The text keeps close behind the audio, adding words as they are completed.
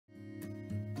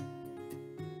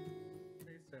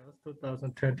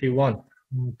2021.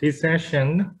 This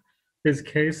session is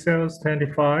KSELS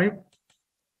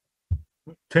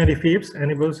 25th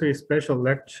Anniversary Special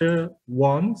Lecture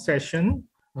 1 session.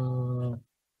 I'm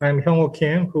Hyung-Ho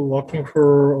Kim, who working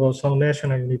for Seoul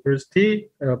National University,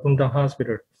 Bundang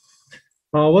Hospital.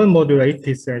 One module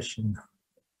 80 session.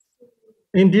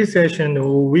 In this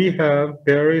session, we have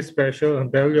very special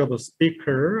and valuable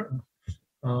speaker,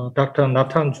 Dr.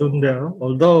 Natan Zundel.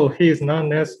 Although he is not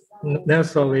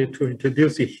necessarily to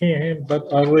introduce him,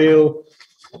 but I will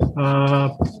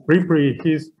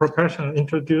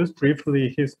introduce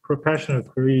briefly his professional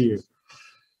career.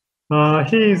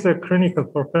 He is a clinical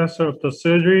professor of the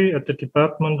surgery at the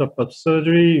Department of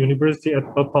Surgery, University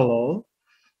at Buffalo,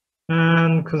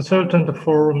 and consultant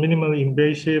for minimally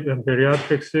invasive and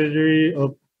bariatric surgery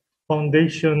of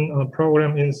foundation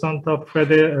program in Santa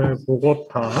Fe,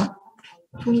 Bogota.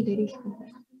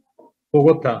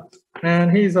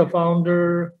 And he's a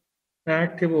founder,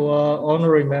 active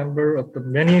honorary member of the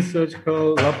many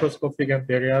surgical, laparoscopic, and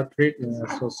bariatric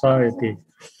society.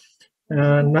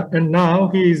 And now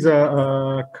he's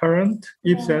a current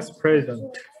IFSES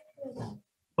president.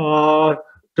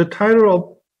 The title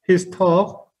of his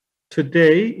talk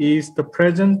today is The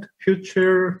Present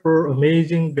Future for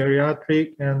Amazing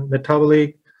Bariatric and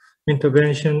Metabolic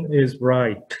Intervention is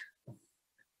Right.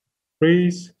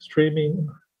 Please, streaming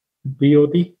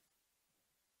VOD.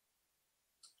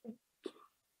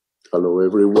 Hello,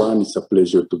 everyone. It's a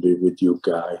pleasure to be with you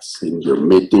guys in your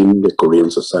meeting, the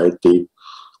Korean Society,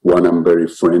 one I'm very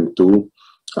friend to.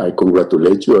 I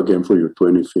congratulate you again for your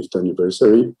 25th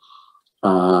anniversary.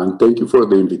 And thank you for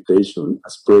the invitation.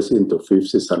 As president of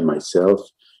IFSES and myself,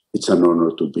 it's an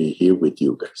honor to be here with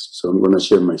you guys. So I'm going to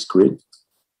share my screen.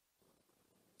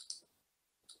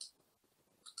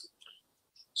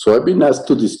 So I've been asked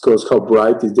to discuss how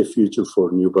bright is the future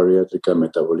for new bariatric and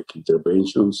metabolic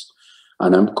interventions,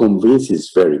 and I'm convinced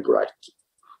it's very bright.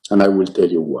 And I will tell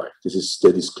you why. This is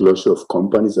the disclosure of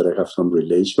companies that I have some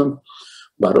relation,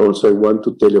 but also I want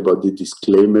to tell you about the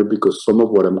disclaimer because some of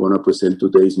what I'm going to present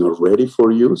today is not ready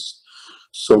for use.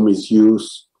 Some is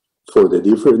used for the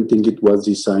different thing it was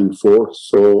designed for,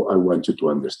 so I want you to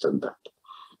understand that.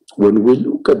 When we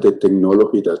look at the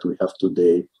technology that we have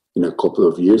today, in a couple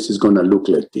of years, it's going to look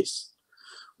like this.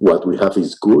 What we have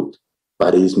is good,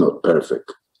 but it is not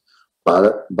perfect.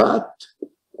 But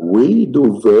we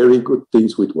do very good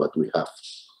things with what we have.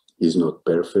 It's not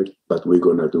perfect, but we're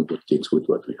going to do good things with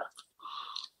what we have.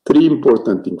 Three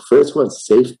important things. First one,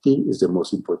 safety is the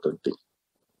most important thing.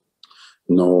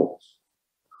 No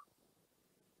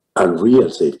unreal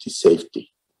safety.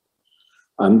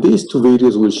 And these two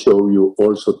videos will show you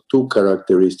also two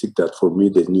characteristics that for me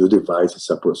the new devices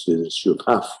and procedures should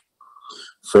have.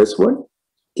 First one,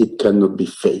 it cannot be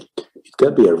fake. It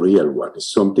can be a real one. It's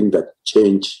something that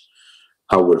changed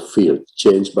our field,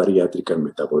 changed bariatric and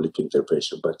metabolic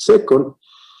intervention. But second,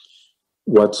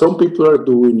 what some people are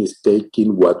doing is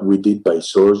taking what we did by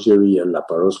surgery and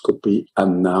laparoscopy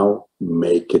and now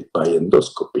make it by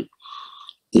endoscopy.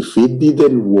 If it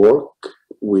didn't work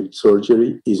with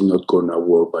surgery, it's not going to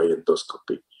work by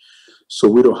endoscopy. So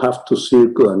we don't have to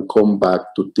circle and come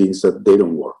back to things that they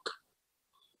don't work.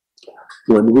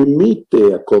 When we met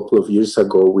a couple of years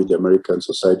ago with the American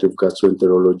Society of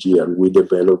Gastroenterology and we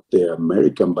developed the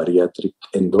American Bariatric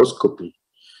Endoscopy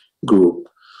group,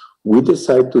 we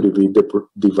decided to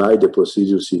divide the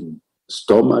procedures in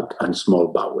stomach and small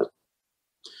bowel.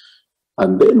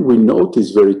 And then we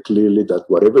noticed very clearly that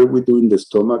whatever we do in the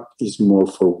stomach is more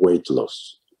for weight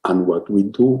loss. And what we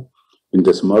do in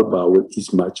the small bowel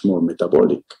is much more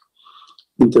metabolic.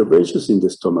 Interventions in the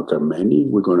stomach are many.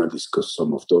 We're going to discuss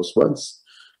some of those ones.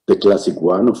 The classic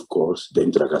one, of course, the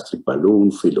intragastric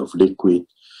balloon, fill of liquid,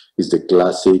 is the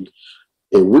classic.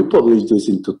 We published this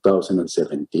in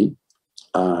 2017.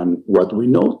 And what we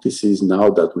notice is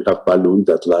now that we have balloons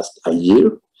that last a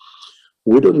year,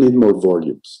 we don't need more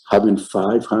volumes. Having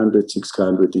 500,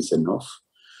 600 is enough.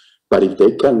 But if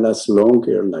they can last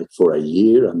longer, like for a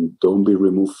year and don't be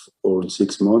removed for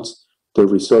 6 months, the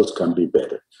results can be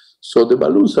better. So the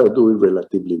balloons are doing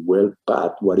relatively well,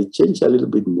 but what it changed a little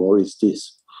bit more is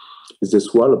this, is the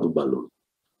swallowable balloon.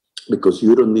 Because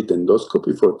you don't need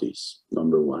endoscopy for this,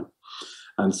 number one.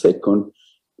 And second,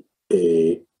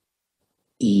 a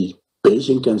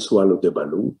patient can swallow the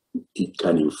balloon, it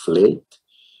can inflate,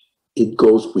 it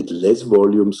goes with less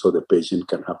volume so the patient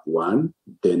can have one,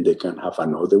 then they can have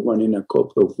another one in a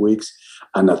couple of weeks,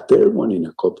 and a third one in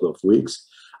a couple of weeks.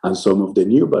 And some of the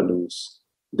new balloons,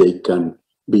 they can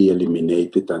be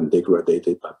eliminated and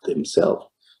degraded by themselves.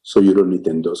 So you don't need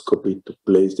endoscopy to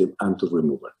place them and to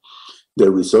remove them.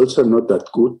 The results are not that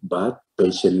good, but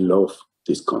patients love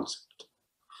this concept.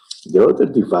 The other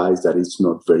device that is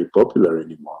not very popular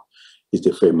anymore is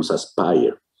the famous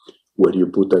Aspire, where you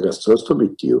put a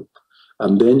gastrostomy tube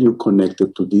and then you connect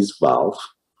it to this valve.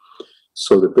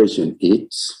 So the patient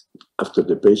eats. After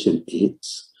the patient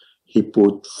eats, he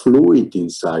put fluid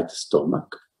inside the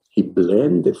stomach. He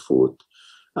blend the food.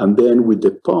 And then with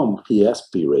the pump, he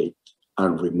aspirate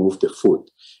and remove the food.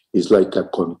 It's like a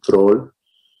controlled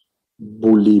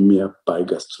bulimia by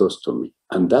gastrostomy.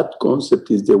 And that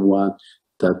concept is the one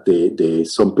that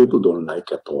some people don't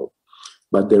like at all.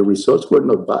 But the results were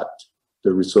not bad.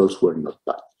 The results were not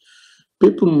bad.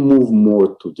 People move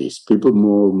more to this. People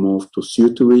move to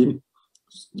suturing.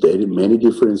 There are many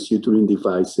different suturing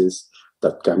devices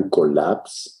that can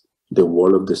collapse the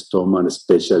wall of the stomach,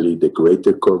 especially the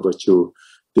greater curvature,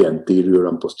 the anterior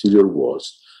and posterior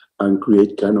walls, and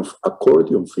create kind of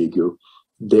accordion figure,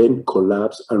 then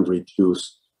collapse and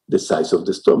reduce the size of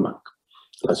the stomach,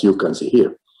 as you can see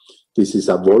here. This is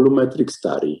a volumetric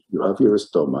study. You have your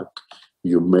stomach,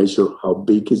 you measure how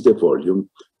big is the volume,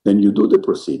 then you do the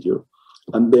procedure,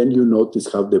 and then you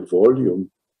notice how the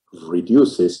volume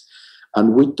reduces.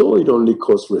 And we thought it only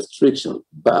caused restriction,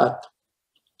 but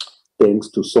thanks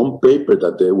to some paper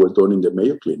that they were done in the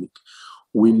Mayo Clinic,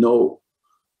 we know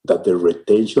that the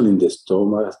retention in the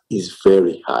stomach is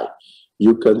very high.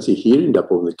 You can see here in the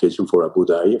publication for Abu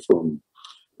Dhabi from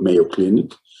Mayo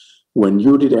Clinic, when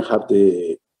you didn't have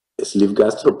the sleeve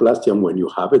gastroplasty and when you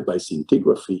have it by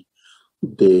scintigraphy,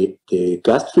 the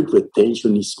gastric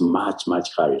retention is much, much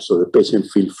higher. So the patient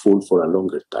feels full for a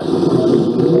longer time.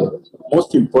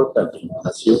 Most importantly,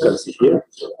 as you can see here,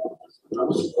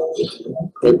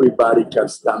 everybody can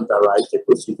standardize the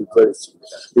procedure very similar.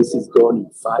 This is done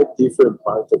in 5 different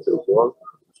parts of the world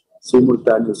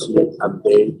simultaneously, and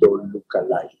they don't look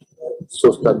alike.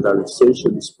 So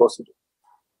standardization is possible.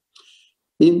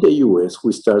 In the US,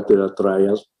 we started a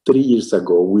trial 3 years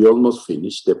ago. We almost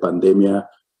finished. The pandemic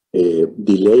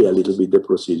delay a little bit the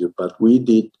procedure, but we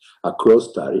did a cross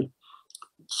study.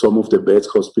 Some of the best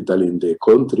hospitals in the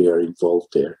country are involved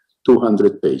there,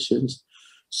 200 patients,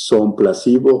 some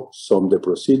placebo, some the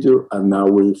procedure, and now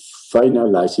we're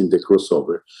finalizing the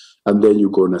crossover, and then you're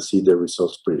gonna see the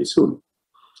results pretty soon.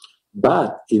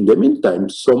 But in the meantime,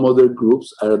 some other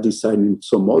groups are designing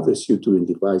some other suturing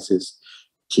devices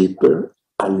cheaper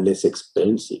and less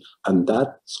expensive, and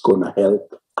that's gonna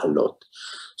help a lot.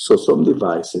 So some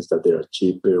devices that they are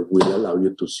cheaper will allow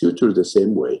you to suture the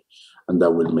same way, and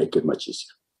that will make it much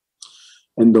easier.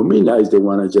 Endomina is the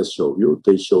one I just showed you.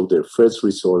 They showed their first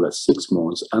result at 6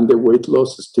 months, and the weight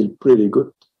loss is still pretty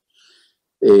good.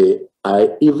 I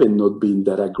even not been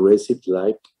that aggressive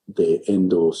like the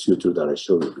endo suture that I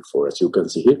showed you before. As you can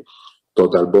see here,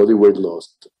 total body weight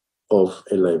loss of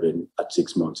 11 at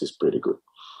 6 months is pretty good.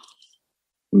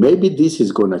 Maybe this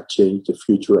is going to change the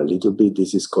future a little bit.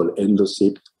 This is called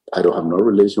EndoSip. I don't have no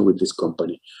relation with this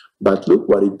company, but look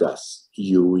what it does.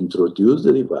 You introduce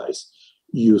the device,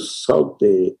 you suck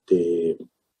the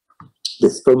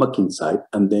stomach inside,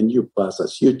 and then you pass a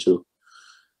suture,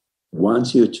 one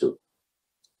suture,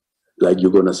 like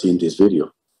you're going to see in this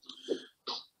video.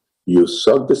 You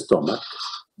suck the stomach,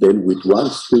 then with one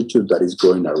suture that is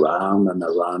going around and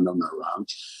around and around,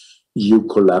 you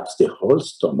collapse the whole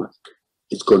stomach.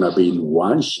 It's going to be in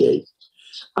one shape,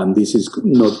 and this is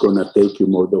not going to take you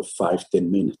more than 5-10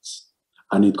 minutes,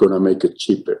 and it's going to make it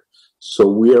cheaper. So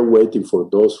we are waiting for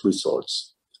those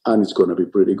results, and it's going to be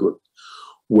pretty good.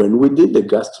 When we did the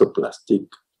gastroplastic,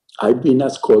 I've been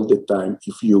asked all the time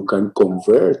if you can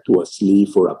convert to a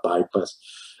sleeve or a bypass,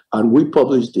 and we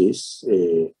published this,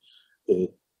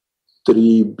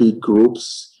 3 big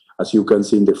groups. As you can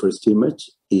see in the first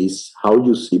image, is how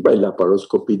you see by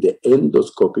laparoscopy the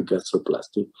endoscopic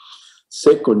gastroplasty.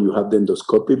 Second, you have the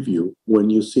endoscopic view when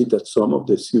you see that some of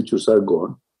the sutures are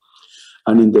gone.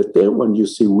 And in the third one, you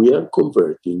see we are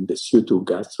converting the suture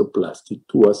gastroplasty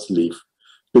to a sleeve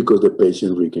because the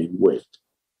patient regained weight.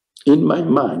 In my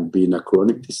mind, being a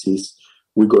chronic disease,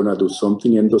 we're going to do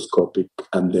something endoscopic,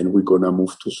 and then we're going to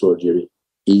move to surgery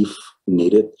if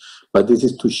needed. But this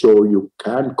is to show you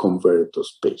can convert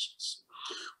those patients.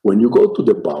 When you go to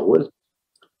the bowel,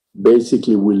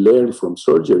 basically we learn from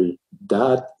surgery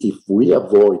that if we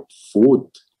avoid food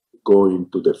going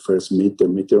to the first meter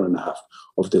and a half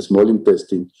of the small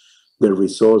intestine, the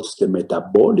results, the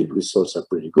metabolic results are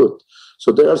pretty good.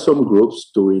 So there are some groups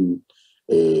doing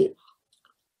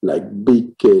like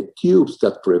big tubes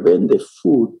that prevent the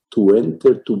food to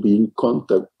enter to be in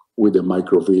contact with the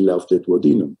microvilli of the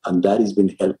duodenum, and that has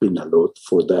been helping a lot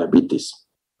for diabetes.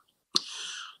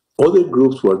 Other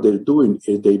groups, what they're doing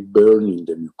is they're burning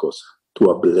the mucosa to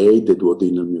ablate the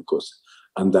duodenal mucosa,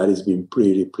 and that has been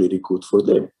pretty good for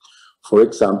them. For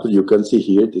example, you can see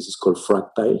here, this is called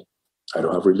fractile. I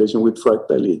don't have relation with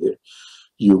fractile either.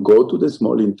 You go to the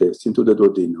small intestine, to the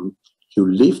duodenum,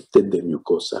 you lifted the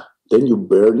mucosa, then you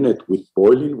burn it with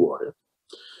boiling water,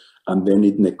 and then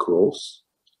it necroses.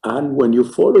 And when you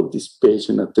follow this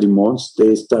patient at 3 months,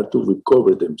 they start to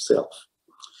recover themselves.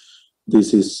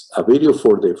 This is a video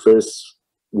for the first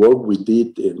work we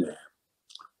did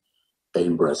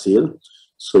in Brazil.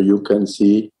 So you can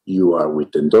see you are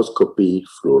with endoscopy,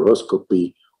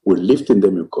 fluoroscopy, we're lifting the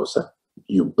mucosa,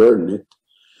 you burn it,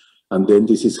 and then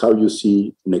this is how you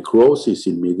see necrosis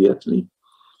immediately.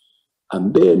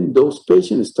 And then those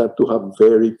patients start to have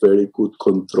very good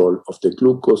control of the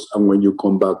glucose, and when you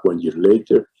come back 1 year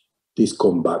later, this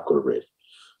come back already.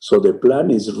 So the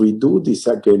plan is redo this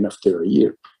again after a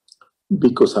year,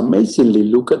 because amazingly,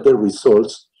 look at the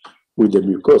results with the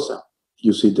mucosa.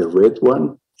 You see the red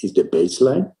one is the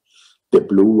baseline, the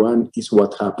blue one is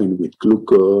what happened with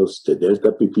glucose, the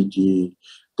delta PPG,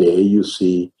 the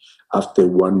AUC after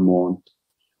 1 month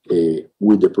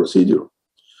with the procedure.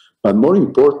 But more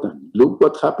important, look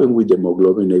what happened with the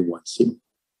hemoglobin A1C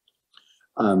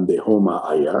and the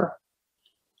HOMA-IR.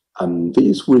 And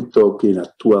this we're talking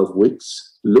at 12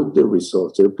 weeks. Look the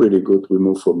results, they're pretty good. We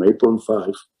moved from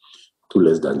 8.5 to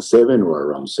less than 7 or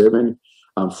around 7,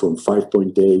 and from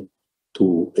 5.8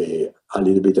 to a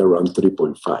little bit around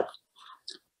 3.5.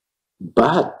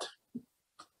 But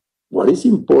what is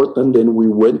important, then we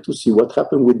went to see what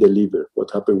happened with the liver,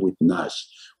 what happened with NASH,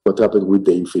 what happened with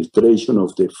the infiltration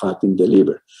of the fat in the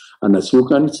liver. And as you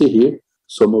can see here,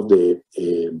 some of the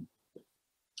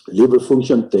liver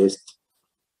function tests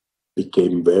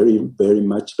became very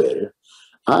much better.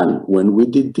 And when we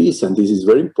did this, and this is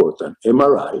very important,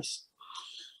 MRIs,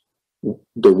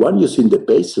 the one you see in the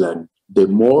baseline, the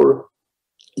more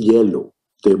yellow,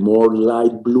 the more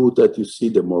light blue that you see,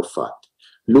 the more fat.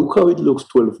 Look how it looks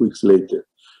 12 weeks later.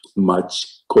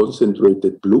 Much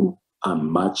concentrated blue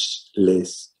and much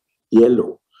less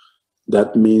yellow.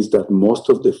 That means that most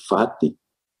of the fatty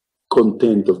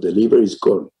content of the liver is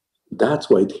gone. That's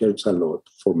why it helps a lot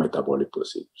for metabolic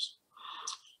procedures.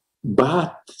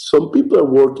 But some people are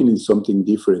working in something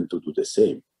different to do the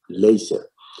same, laser.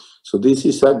 So this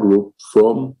is a group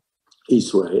from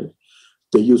Israel.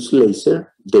 They use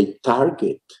laser, they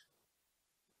target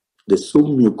the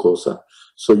submucosa,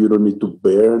 so you don't need to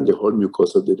burn the whole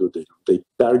mucosa of the duodenum. They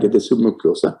target the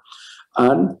submucosa,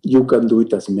 and you can do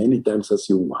it as many times as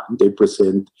you want. They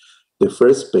present the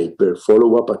first paper,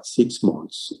 follow up at 6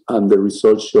 months, and the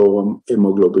results show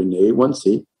hemoglobin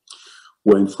A1C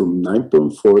went from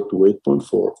 9.4 to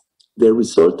 8.4. The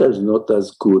results are not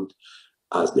as good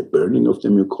as the burning of the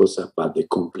mucosa, but the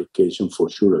complication for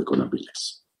sure are going to be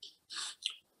less.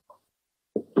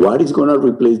 What is going to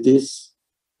replace this?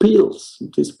 Pills.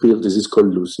 This is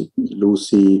called Lucy.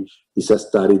 Lucy is a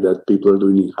study that people are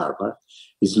doing in Harvard.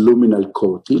 It's luminal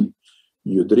coating.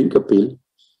 You drink a pill,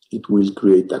 it will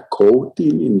create a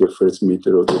coating in the first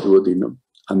meter of the duodenum,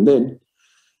 and then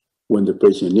when the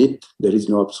patient eats, there is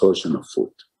no absorption of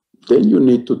food. Then you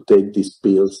need to take these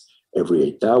pills every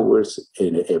 8 hours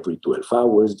and every 12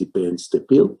 hours, depends the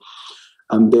pill.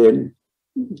 And then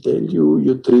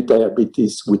you treat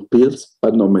diabetes with pills,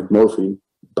 but no metformin,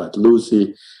 but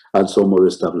Lucy and some other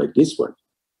stuff like this one.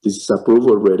 This is approved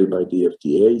already by the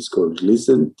FDA. It's called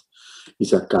Glicent.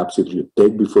 It's a capsule you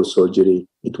take before surgery.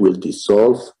 It will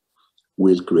dissolve,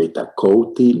 will create a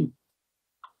coating,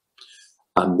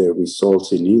 and the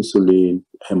results in insulin,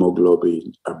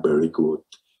 hemoglobin are very good,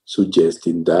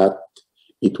 suggesting that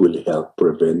it will help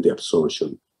prevent the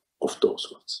absorption of those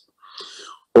ones.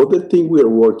 Other thing we are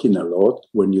working a lot,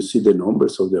 when you see the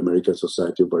numbers of the American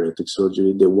Society of Bariatric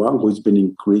Surgery, the one who's been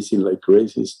increasing like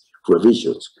crazy is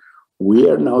revisions. We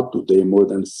are now today more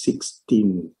than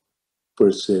 16%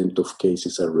 of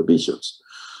cases are revisions.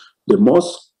 The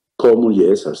most common,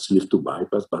 yes, are sleeve to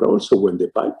bypass, but also when the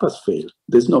bypass fails,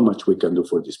 there's not much we can do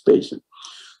for this patient.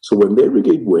 So when they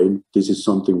regain weight, this is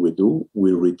something we do.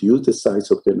 We reduce the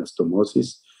size of the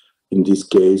anastomosis, in this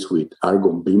case with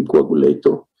argon beam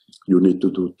coagulator. You need to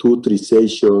do 2-3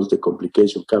 sessions, the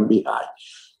complication can be high.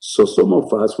 So some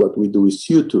of us, what we do is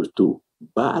suture too,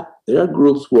 but there are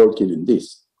groups working in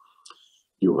this.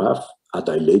 You have a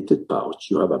dilated pouch,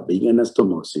 you have a big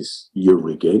anastomosis, you're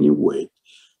regaining weight,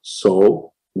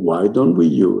 so why don't we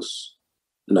use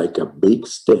like a big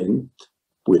stent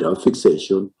without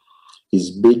fixation?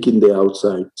 It's big in the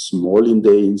outside, small in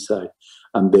the inside,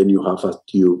 and then you have a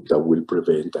tube that will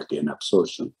prevent, again,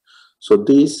 absorption. So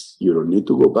this, you don't need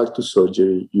to go back to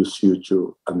surgery, you suture,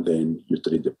 and then you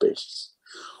treat the patients.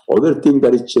 Other thing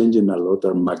that is changing a lot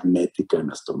are magnetic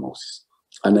anastomosis.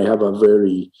 And I have a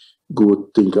very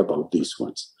good thing about these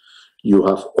ones. You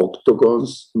have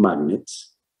octagons,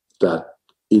 magnets, that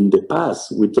in the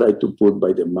past we tried to put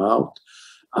by the mouth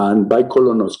and by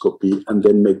colonoscopy and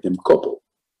then make them couple.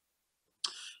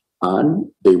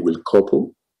 And they will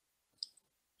couple.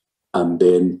 And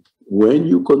then when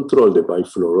you control the by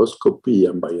fluoroscopy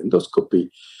and by endoscopy,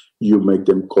 you make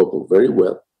them couple very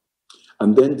well.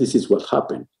 And then this is what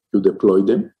happened. You deploy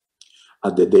them.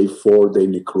 At the day 4, they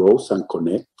necrose and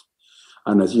connect.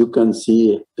 And as you can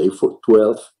see, day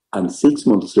 12 and 6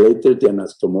 months later, the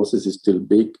anastomosis is still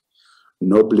big.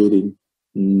 No bleeding,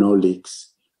 no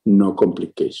leaks, no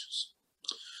complications.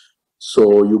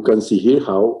 So you can see here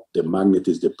how the magnet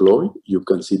is deployed. You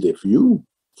can see the view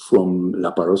from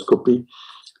laparoscopy.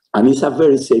 And it's a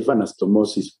very safe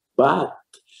anastomosis, but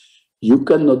you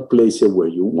cannot place it where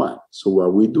you want. So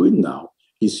what we're doing now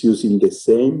is using the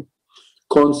same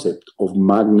concept of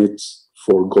magnets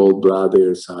for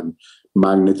gallbladders and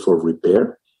magnet for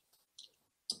repair.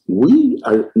 We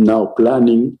are now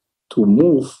planning to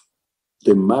move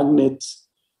the magnets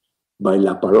by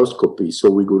laparoscopy.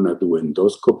 So we're going to do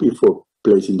endoscopy for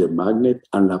placing the magnet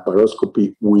and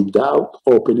laparoscopy without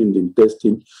opening the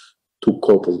intestine to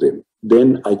couple them.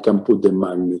 Then I can put the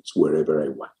magnets wherever I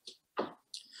want.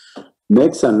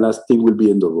 Next and last thing will be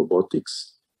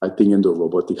endorobotics. I think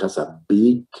endorobotics has a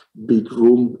big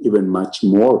room, even much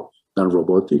more than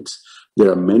robotics.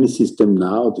 There are many systems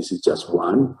now. This is just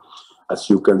one. As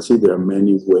you can see, there are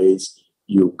many ways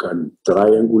you can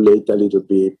triangulate a little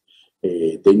bit.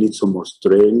 They need some more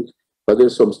strength, but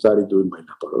there's some study doing by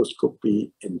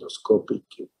laparoscopy, endoscopic,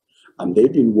 and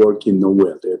they've been working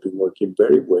well. They've been working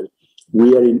very well.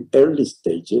 We are in early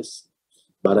stages,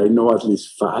 but I know at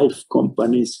least 5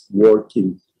 companies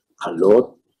working a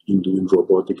lot in doing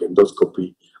robotic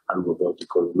endoscopy and robotic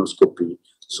colonoscopy.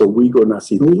 So we're gonna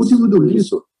see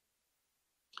this.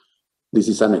 This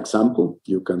is an example.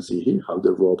 You can see here how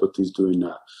the robot is doing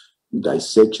a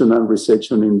dissection and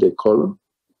resection in the colon.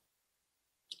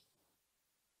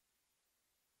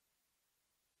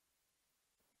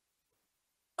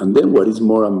 And then what is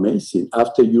more amazing,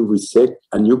 after you resect,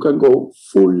 and you can go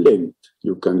full length,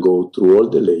 you can go through all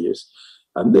the layers,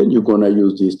 and then you're gonna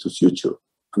use this to suture.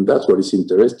 And that's what is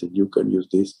interesting. You can use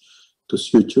this to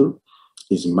suture.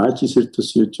 It's much easier to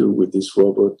suture with this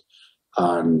robot.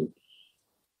 And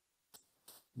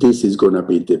this is gonna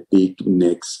be the big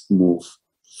next move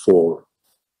for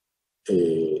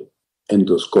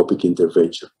endoscopic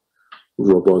intervention,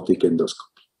 robotic endoscopy.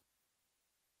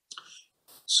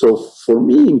 So for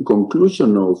me, in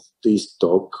conclusion of this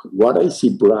talk, what I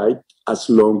see bright, as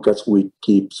long as we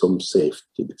keep some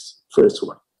safety. First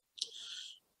one,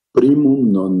 primum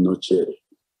non nocere.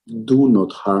 Do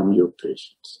not harm your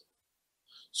patients.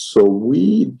 So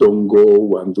we don't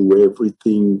go and do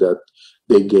everything that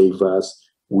they gave us.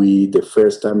 The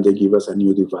first time they give us a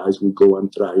new device, we go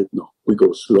and try it. No, we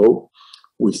go slow.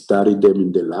 We study them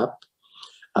in the lab.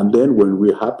 And then when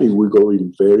we're happy, we go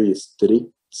in very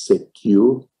strict,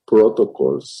 secure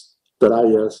protocols,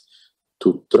 trials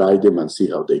to try them and see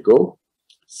how they go.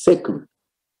 Second,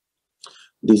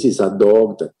 this is a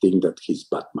dog that thinks that he's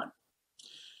Batman.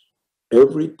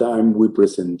 Every time we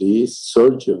present these,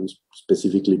 surgeons,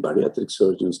 specifically bariatric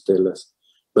surgeons, tell us,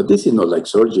 but this is not like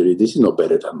surgery. This is not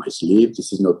better than my sleeve.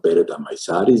 This is not better than my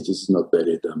SARIs. This is not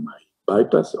better than my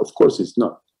bypass. Of course it's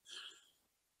not.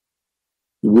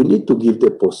 We need to give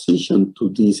the position to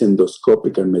these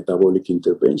endoscopic and metabolic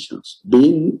interventions.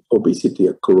 Being obesity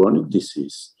a chronic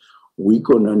disease, we're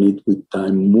gonna need with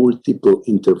time multiple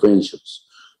interventions.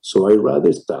 So I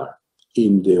rather start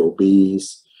in the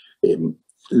obese,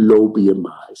 low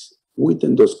BMIs with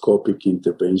endoscopic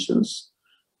interventions.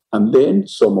 And then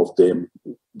some of them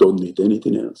don't need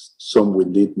anything else. Some will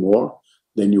need more.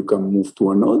 Then you can move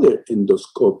to another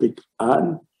endoscopic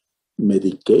and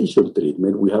medication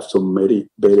treatment. We have some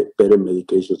better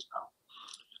medications now.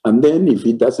 And then if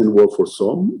it doesn't work for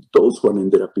some, those one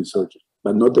ended up in surgery,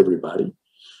 but not everybody,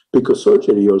 because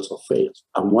surgery also fails.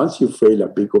 And once you fail a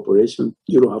big operation,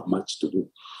 you don't have much to do.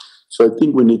 So I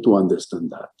think we need to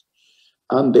understand that.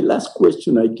 And the last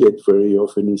question I get very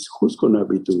often is, who's gonna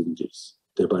be doing this?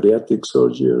 The bariatric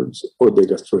surgeons or the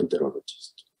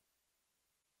gastroenterologist?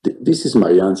 This is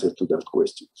my answer to that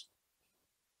question.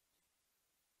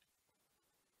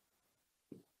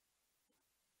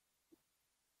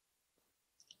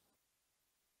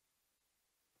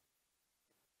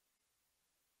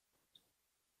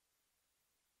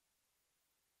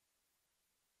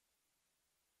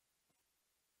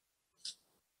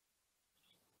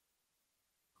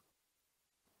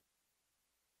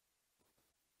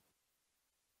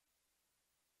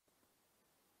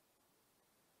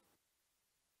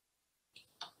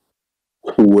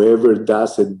 whoever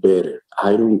does it better.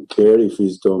 I don't care if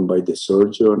it's done by the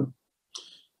surgeon,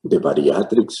 the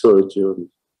bariatric surgeon,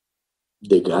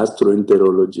 the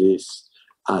gastroenterologist,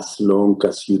 as long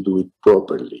as you do it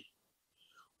properly.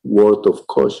 Word of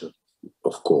caution,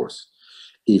 of course.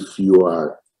 If you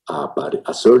are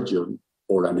a surgeon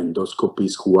or an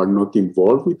endoscopist who are not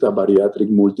involved with a bariatric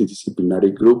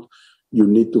multidisciplinary group, you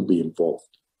need to be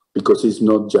involved, because it's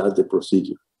not just the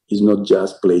procedure. It's not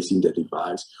just placing the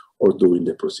device or doing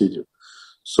the procedure.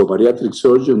 So bariatric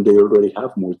surgeons, they already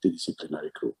have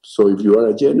multidisciplinary groups. So if you are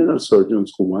a general surgeon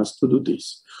who wants to do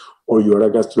this, or you are a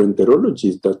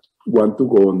gastroenterologist that want to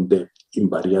go on depth in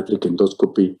bariatric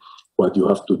endoscopy, what you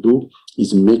have to do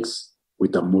is mix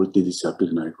with a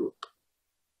multidisciplinary group.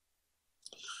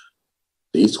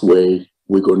 This way,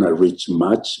 we're gonna reach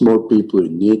much more people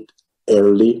in need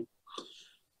early,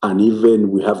 and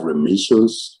even we have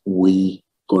remissions, we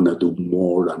gonna do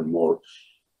more and more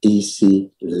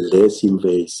easy, less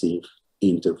invasive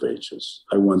interventions.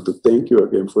 I want to thank you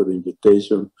again for the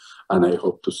invitation, and I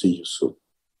hope to see you soon.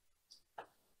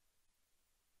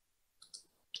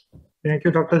 Thank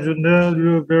you, Dr. Zundel.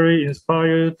 You very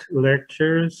inspired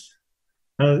lectures.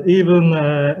 Even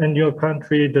in your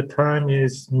country, the time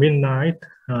is midnight.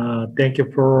 Thank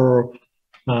you for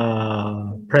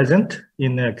present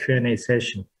in the Q&A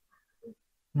session.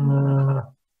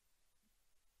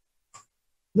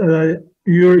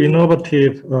 Your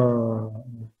innovative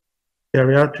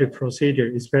bariatric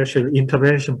procedure, especially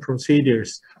intervention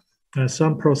procedures,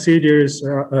 some procedures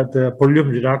are the volume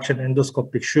reduction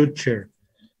endoscopic suture.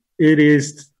 It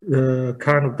is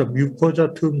kind of the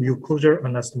mucosa to mucosa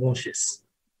anastomosis.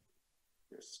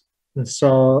 Yes.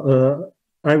 So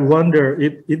I wonder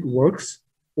if it works,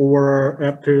 or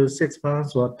after 6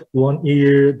 months or 1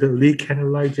 year, the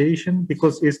recanalization,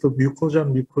 because it's the mucosa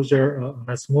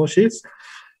anastomosis.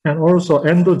 And also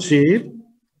endogene,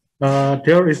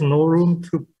 there is no room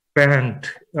to bend.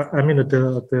 I mean,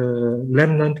 the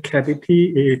remnant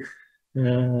cavity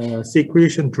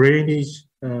secretion drainage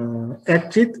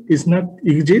exit is not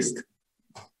exist.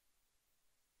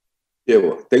 Yeah,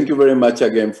 well, thank you very much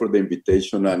again for the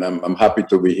invitation, and I'm happy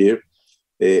to be here.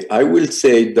 I will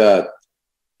say that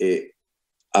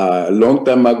a long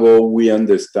time ago, we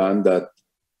understand that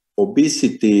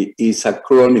obesity is a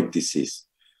chronic disease.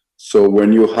 So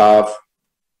when you have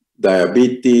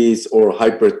diabetes or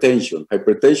hypertension,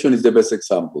 hypertension is the best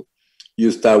example. You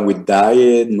start with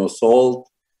diet, no salt,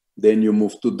 then you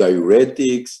move to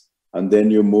diuretics, and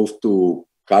then you move to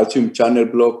calcium channel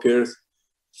blockers.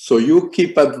 So you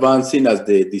keep advancing as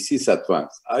the disease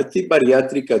advances. I think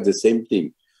bariatric is the same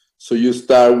thing. So you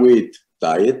start with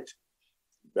diet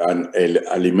and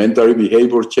alimentary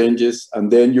behavior changes,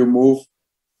 and then you move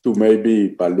to maybe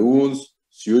balloons,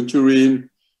 suturing,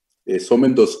 some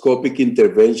endoscopic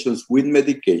interventions with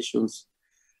medications.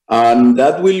 And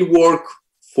that will work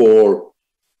for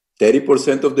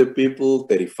 30% of the people,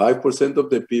 35% of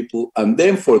the people. And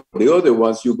then for the other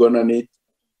ones, you're gonna need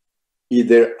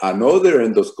either another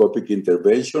endoscopic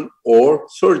intervention or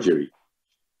surgery.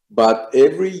 But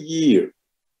every year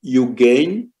you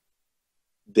gain,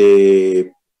 the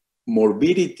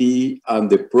morbidity and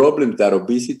the problems that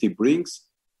obesity brings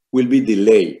will be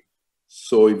delayed.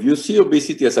 So if you see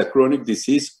obesity as a chronic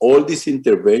disease, all these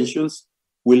interventions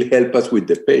will help us with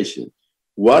the patient.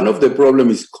 One of the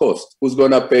problems is cost. Who's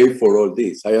gonna pay for all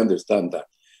this? I understand that.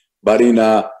 But in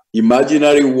an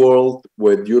imaginary world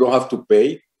where you don't have to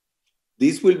pay,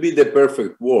 this will be the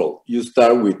perfect world. You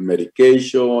start with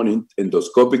medication,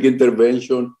 endoscopic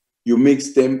intervention, you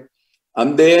mix them,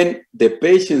 and then the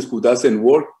patients who doesn't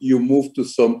work, you move to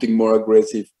something more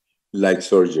aggressive like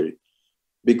surgery.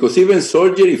 Because even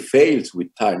surgery fails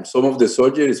with time. Some of the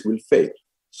surgeries will fail.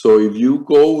 So if you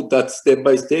go that step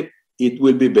by step, it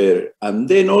will be better. And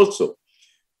then also,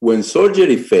 when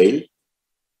surgery fails,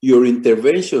 your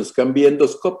interventions can be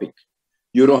endoscopic.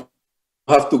 You don't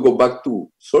have to go back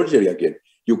to surgery again.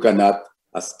 You can add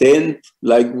a stent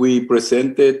like we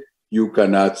presented, you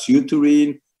can add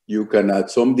suturing, you can add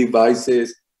some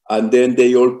devices, and then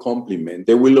they all complement.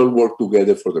 They will all work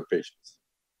together for the patients.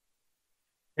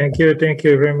 Thank you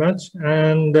very much.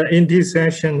 And in this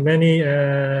session, many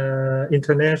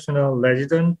international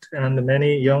residents and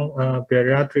many young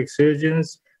bariatric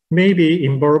surgeons may be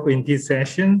involved in these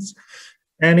sessions.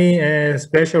 Any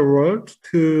special word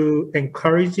to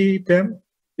encourage them?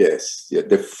 Yes. Yeah.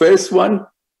 The first one,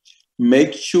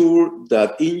 make sure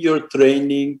that in your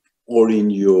training or in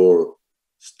your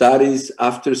studies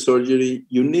after surgery,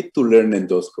 you need to learn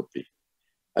endoscopy.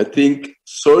 I think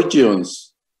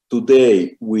surgeons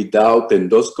today, without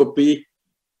endoscopy,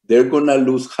 they're gonna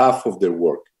lose half of their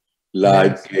work.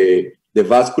 Like the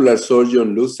vascular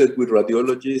surgeon lose it with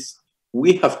radiologists,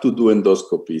 we have to do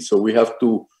endoscopy. So we have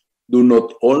to do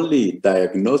not only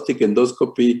diagnostic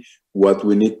endoscopy, what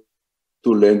we need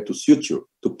to learn to suture,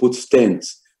 to put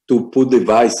stents, to put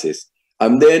devices,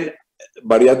 and then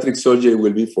bariatric surgery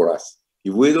will be for us.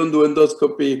 If we don't do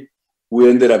endoscopy, we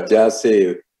ended up just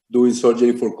doing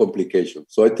surgery for complications.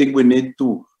 So I think we need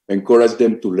to encourage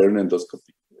them to learn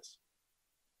endoscopy. Yes.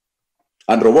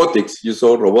 And robotics, you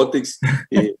saw robotics.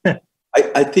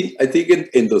 I think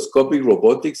endoscopic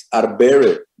robotics are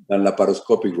better than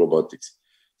laparoscopic robotics.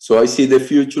 So I see the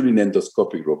future in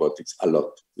endoscopic robotics a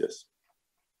lot, yes.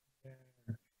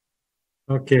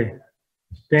 Okay,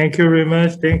 thank you very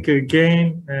much. Thank you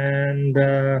again. And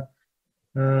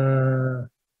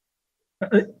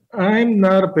I'm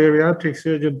not a bariatric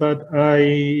surgeon, but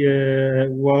I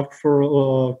work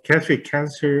for gastric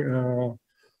cancer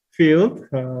field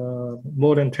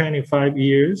more than 25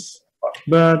 years.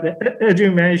 But as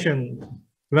you mentioned,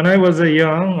 when I was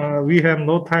young, we have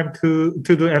no time to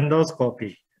do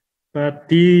endoscopy. But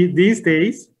these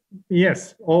days,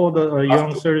 yes, all the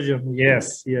young surgeons,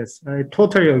 yes, I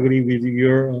totally agree with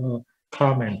your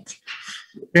comment.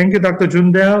 Thank you, Dr.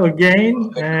 Zundel,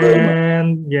 again,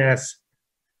 and yes,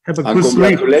 have a good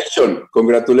sleep.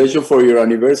 Congratulations for your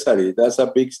anniversary. That's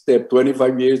a big step.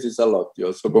 25 years is a lot.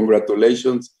 So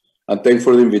congratulations, and thanks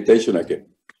for the invitation again.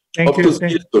 Thank you.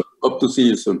 Hope to see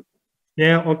you soon.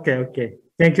 Yeah, okay.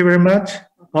 Thank you very much.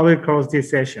 I will close this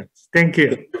session. Thank you.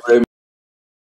 Thank you very much.